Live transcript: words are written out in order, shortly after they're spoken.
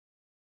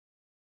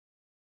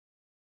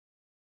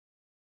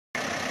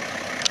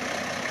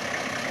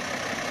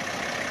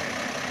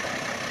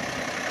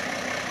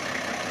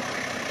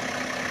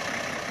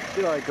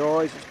G'day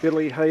guys, it's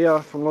Billy here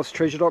from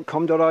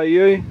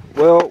losttreasure.com.au.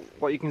 Well,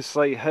 what you can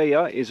see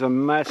here is a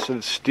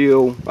massive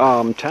steel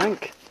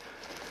tank.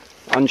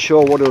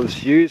 Unsure what it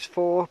was used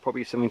for,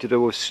 probably something to do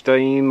with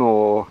steam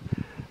or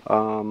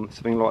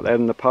something like that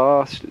in the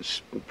past.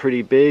 It's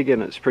pretty big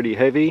and it's pretty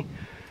heavy.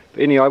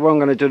 But anyway, what I'm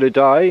going to do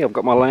today, I've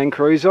got my Land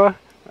Cruiser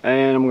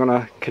and I'm going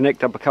to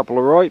connect up a couple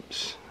of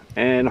ropes,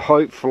 and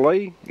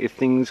hopefully, if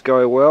things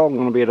go well,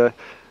 I'm going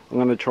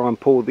to try and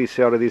pull this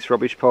out of this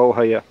rubbish pile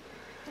here.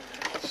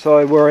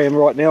 So where I am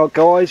right now,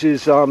 guys,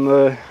 is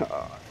the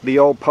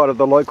old part of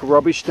the local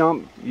rubbish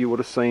dump. You would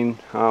have seen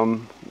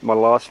my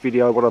last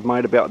video, what I've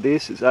made about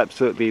this. It's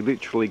absolutely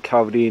literally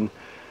covered in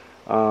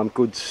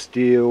good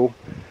steel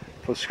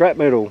for scrap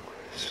metal.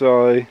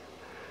 So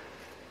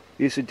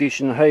this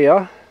addition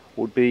here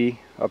would be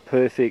a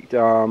perfect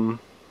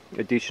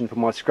addition for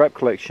my scrap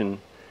collection.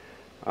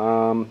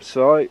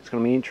 So it's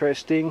going to be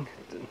interesting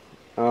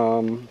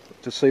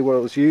to see what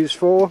it was used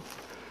for.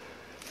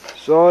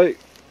 So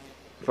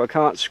if I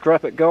can't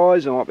scrap it,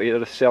 guys, I might be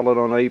able to sell it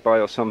on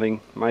eBay or something.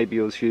 Maybe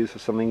it was used for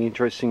something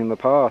interesting in the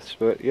past,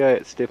 but yeah,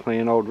 it's definitely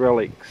an old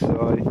relic.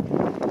 So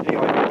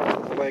anyway, I've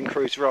got the Land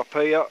Cruiser up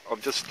here.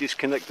 I've just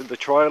disconnected the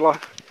trailer,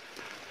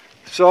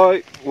 so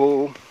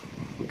we'll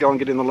go and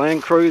get in the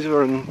Land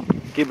Cruiser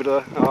and give it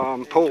a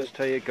pull. Just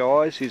tell you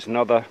guys, here's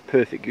another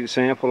perfect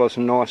example of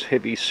some nice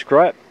heavy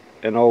scrap,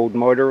 an old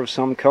motor of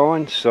some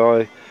kind.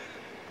 So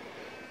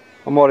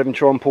I might even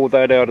try and pull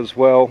that out as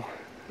well.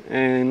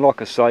 And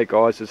like I say,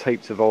 guys, there's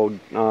heaps of old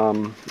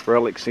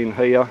relics in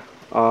here,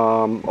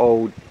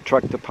 old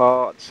tractor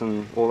parts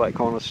and all that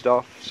kind of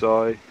stuff.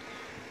 So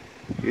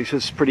it's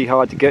just pretty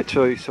hard to get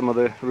to some of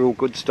the real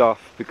good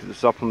stuff because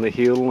it's up on the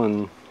hill,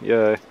 and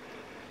yeah.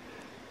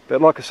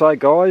 But like I say,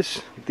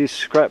 guys, this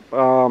scrap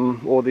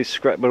or this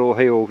scrap metal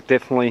here will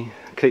definitely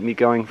keep me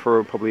going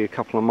for probably a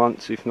couple of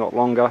months, if not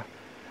longer.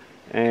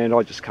 And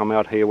I just come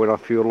out here when I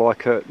feel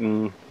like it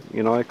and,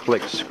 you know,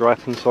 collect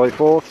scrap and so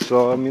forth.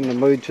 So I'm in the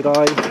mood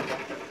today.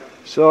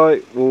 So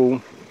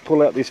we'll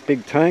pull out this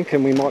big tank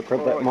and we might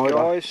grab that motor.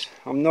 Guys,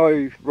 I'm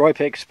no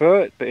rope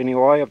expert, but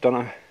anyway, I've done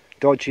a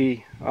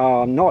dodgy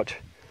knot.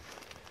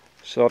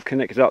 So I've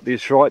connected up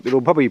this rope.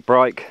 It'll probably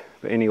break,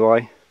 but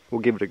anyway,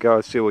 we'll give it a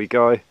go, see where we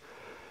go.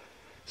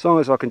 As long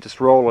as I can just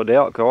roll it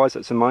out, guys,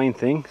 that's the main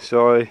thing.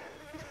 So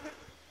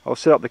I'll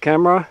set up the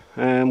camera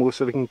and we'll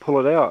see if we can pull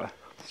it out.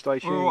 Stay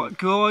tuned. Alright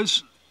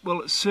guys,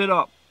 well, it's set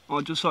up.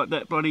 I just hope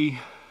that bloody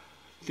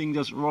thing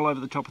doesn't roll over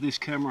the top of this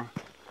camera.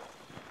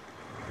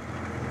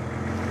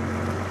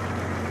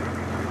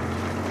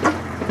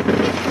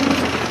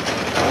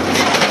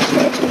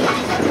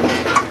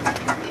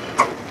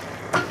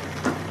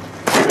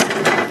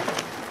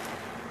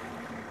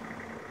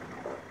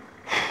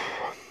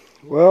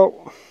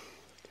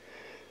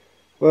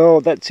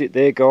 Well, that's it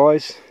there,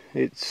 guys.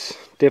 It's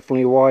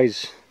definitely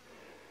weighs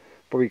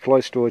probably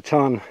close to a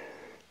ton.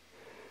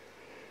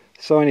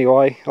 So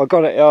anyway, I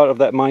got it out of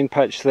that main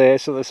patch there,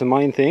 so that's the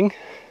main thing.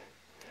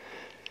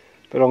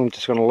 But I'm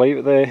just going to leave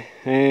it there,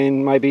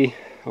 and maybe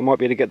I might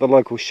be able to get the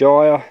local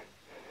shire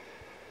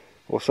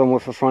or someone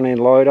with a front end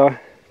loader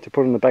to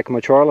put in the back of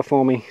my trailer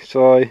for me.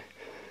 So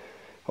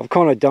I've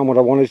kind of done what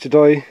I wanted to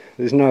do.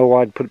 There's no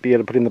way I'd be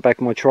able to put in the back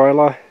of my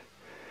trailer.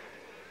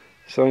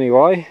 So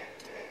anyway,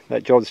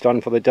 that job's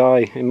done for the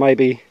day, and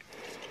maybe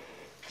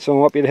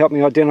someone might be able to help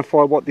me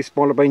identify what this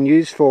might have been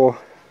used for.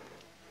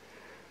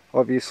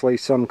 Obviously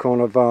some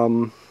kind of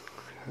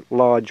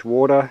large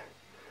water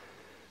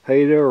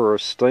heater or a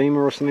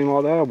steamer or something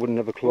like that. I wouldn't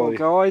have a clue.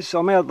 Well guys,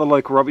 I'm out at the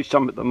local rubbish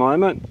dump at the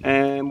moment,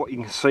 and what you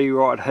can see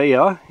right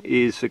here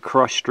is the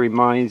crushed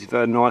remains of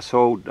a nice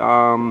old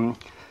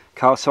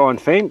cast iron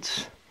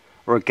fence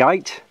or a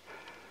gate.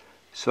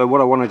 So what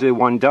I want to do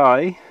one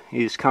day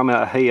is come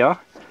out here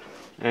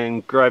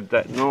and grab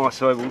that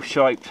nice oval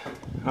shaped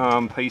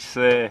piece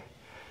there,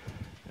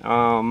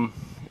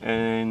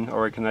 and I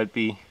reckon that'd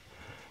be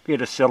able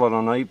to sell it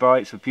on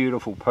eBay. It's a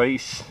beautiful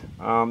piece.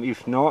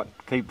 If not,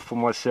 keep it for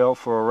myself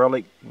for a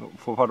relic,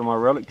 for part of my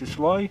relic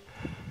display.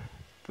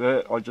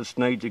 But I just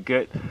need to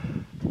get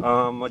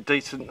a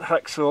decent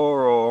hacksaw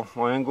or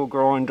my angle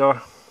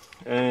grinder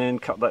and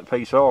cut that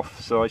piece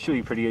off. So it should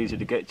be pretty easy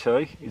to get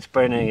to. It's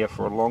been here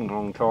for a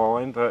long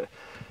time, but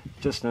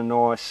just a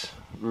nice,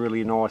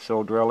 really nice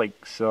old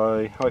relic.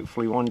 So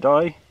hopefully one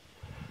day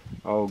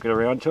I'll get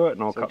around to it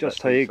and I'll cut that piece off.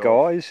 Just here,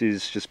 guys,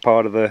 is just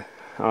part of the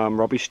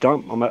rubbish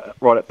dump. I'm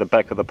right at the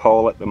back of the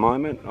pole at the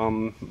moment.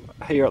 I'm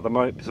here at the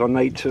moment because I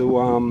need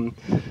to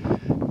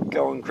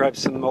go and grab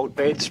some old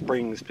bed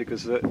springs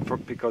because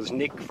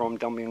Nick from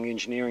Dumping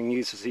Engineering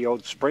uses the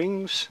old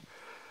springs,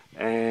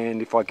 and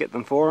if I get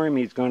them for him,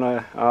 he's going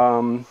to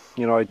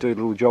you know, do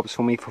little jobs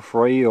for me for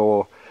free,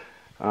 or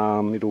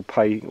it'll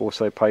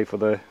also pay for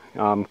the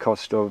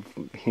cost of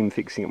him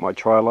fixing up my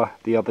trailer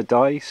the other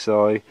day.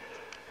 So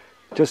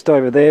just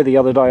over there, the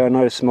other day I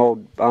noticed some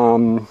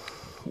old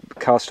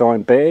cast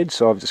iron bed,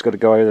 so I've just got to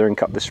go over there and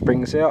cut the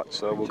springs out.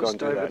 So we'll go and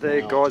do that. Over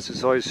there, guys,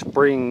 is those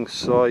springs,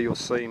 so you'll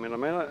see them in a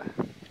minute.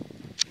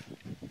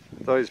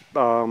 Those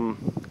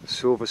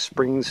silver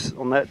springs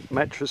on that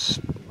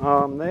mattress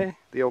there,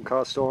 the old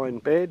cast iron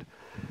bed.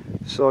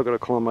 So I've got to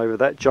climb over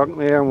that junk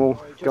there and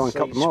we'll go and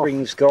cut them off.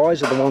 Springs,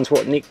 guys, are the ones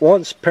what Nick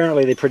wants.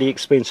 Apparently they're pretty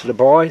expensive to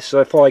buy, so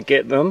if I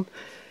get them,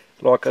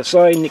 like I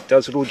say, Nick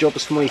does little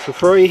jobs for me for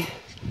free.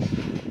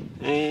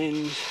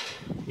 And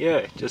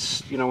yeah,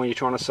 just, you know, when you're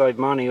trying to save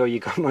money or you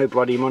got no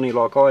bloody money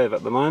like I have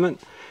at the moment,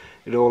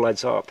 it all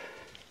adds up.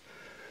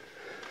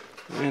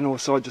 And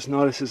also I just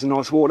noticed there's a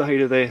nice water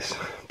heater there,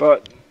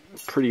 but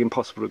pretty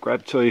impossible to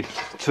grab too.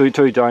 Too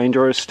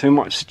dangerous, too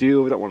much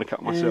steel, I don't want to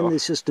cut myself. And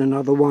there's just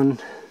another one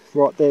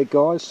right there,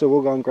 guys, so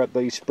we'll go and grab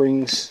these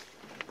springs.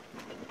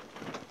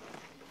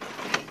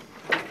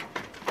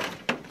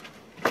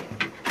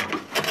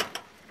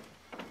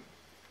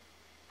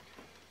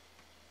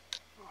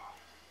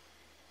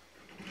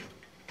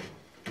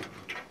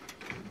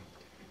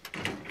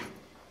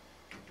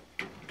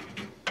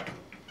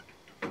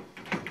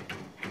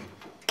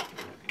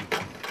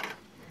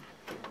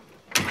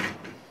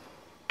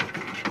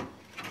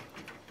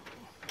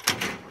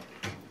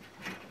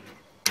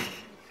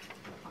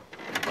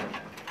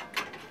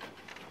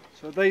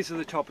 So these are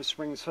the type of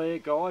springs here,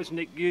 guys.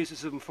 Nick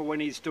uses them for when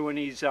he's doing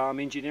his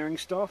engineering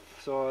stuff.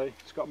 So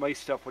it's got me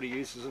stuff what he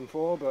uses them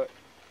for, but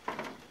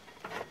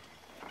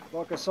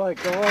like I say,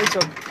 guys,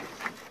 it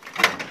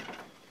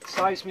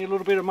saves me a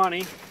little bit of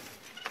money.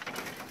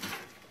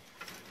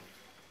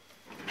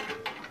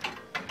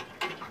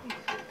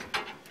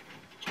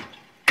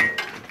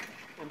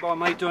 And by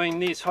me doing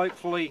this,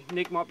 hopefully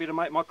Nick might be able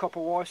to make my copper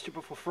wire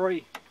stripper for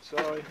free.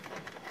 So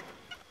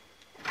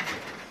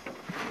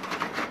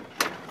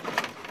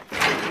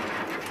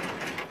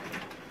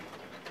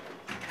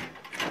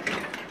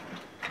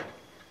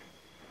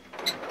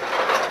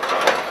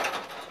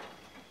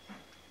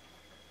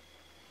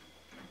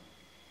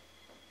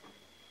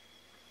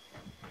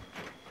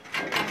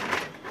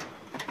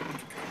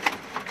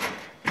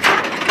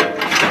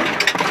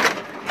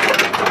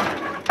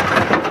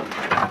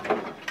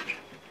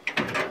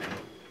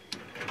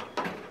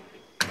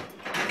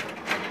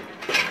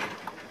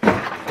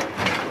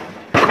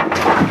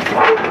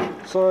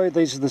So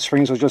these are the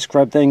springs I just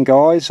grabbed then,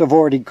 guys. I've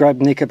already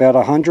grabbed Nick about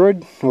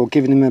 100, or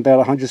given him about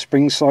 100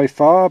 springs so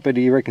far, but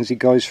he reckons he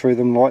goes through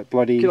them like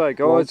bloody... G'day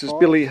guys, it's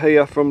Billy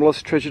here from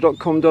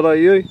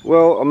losttreasure.com.au.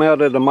 Well, I'm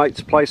out at a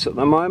mate's place at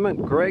the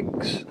moment,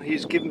 Greg's.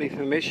 He's given me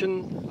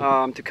permission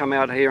to come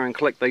out here and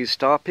collect these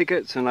star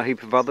pickets and a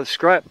heap of other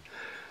scrap.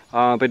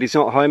 But he's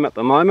not home at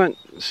the moment,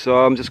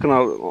 so I'm just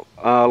going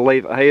to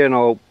leave it here and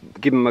I'll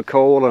give him a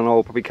call and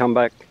I'll probably come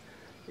back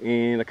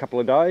in a couple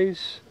of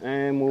days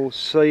and we'll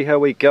see how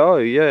we go.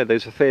 Yeah,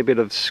 there's a fair bit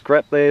of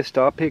scrap there,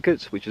 star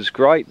pickets, which is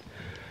great.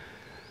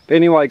 But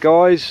anyway,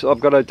 guys,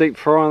 I've got a deep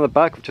fryer on the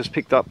back. I've just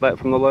picked up that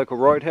from the local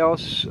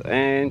roadhouse,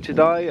 and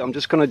today I'm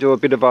just going to do a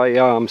bit of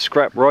a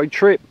scrap road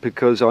trip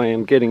because I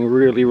am getting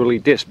really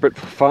desperate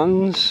for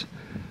funds.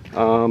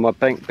 My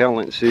bank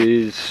balance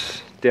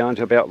is down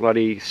to about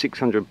bloody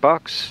 600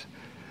 bucks.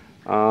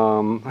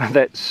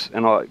 That's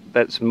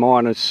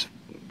minus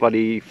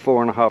bloody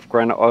 4.5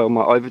 grand on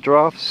my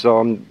overdraft, so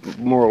I'm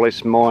more or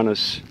less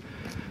minus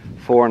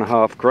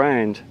 4.5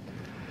 grand.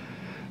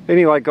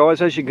 Anyway, guys,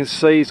 as you can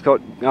see, he's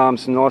got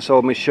some nice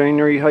old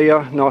machinery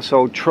here, nice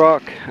old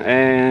truck,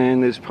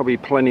 and there's probably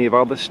plenty of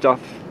other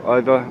stuff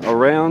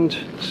around.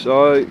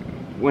 So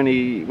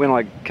when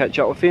I catch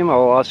up with him,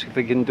 I'll ask if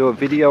he can do a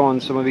video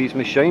on some of his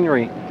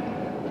machinery.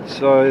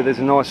 So there's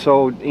a nice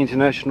old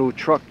International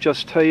truck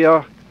just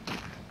here,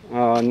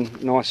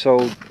 nice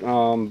old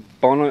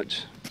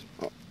bonnet.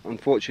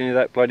 Unfortunately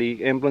that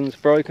bloody emblem's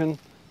broken.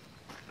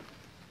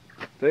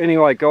 But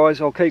anyway,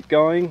 guys, I'll keep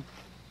going.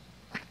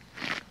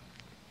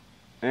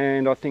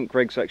 And I think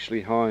Greg's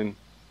actually home.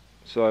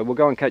 So we'll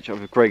go and catch up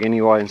with Greg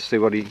anyway and see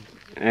what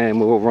and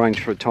we'll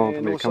arrange for a time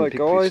for me to come pick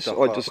this stuff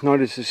up. I just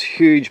noticed this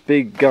huge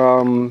big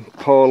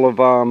pile of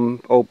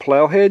old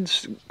plough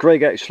heads.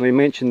 Greg actually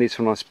mentioned this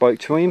when I spoke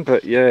to him,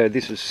 but yeah,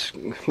 this is,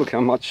 look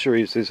how much there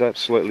is. There's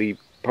absolutely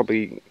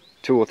probably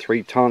 2 or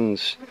 3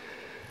 tons.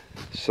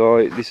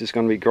 So this is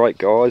going to be great,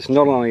 guys.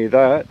 Not only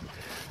that,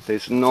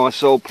 there's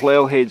nice old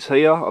plough heads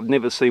here. I've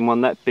never seen one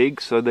that big,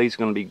 so these are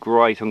going to be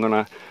great. I'm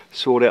going to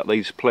sort out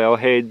these plough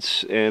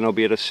heads and I'll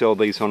be able to sell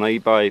these on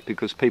eBay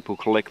because people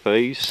collect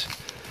these.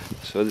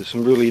 So there's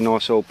some really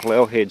nice old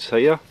plough heads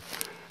here.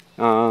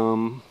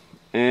 And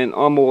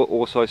I'm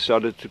also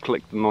started to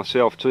collect them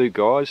myself too,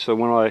 guys. So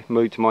when I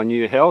move to my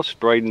new house,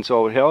 Braden's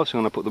old house, I'm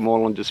going to put them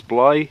all on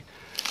display.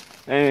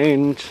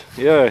 And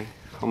yeah,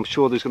 I'm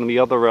sure there's going to be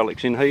other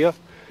relics in here.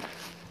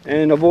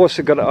 And I've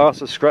also got to ask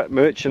the scrap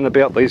merchant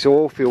about these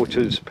oil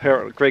filters.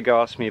 Apparently Greg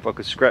asked me if I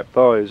could scrap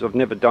those. I've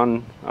never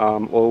done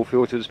oil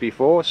filters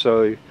before,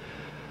 so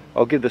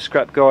I'll give the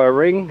scrap guy a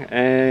ring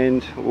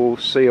and we'll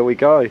see how we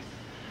go.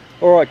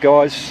 Alright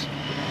guys,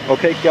 I'll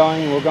keep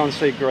going, we'll go and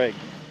see Greg.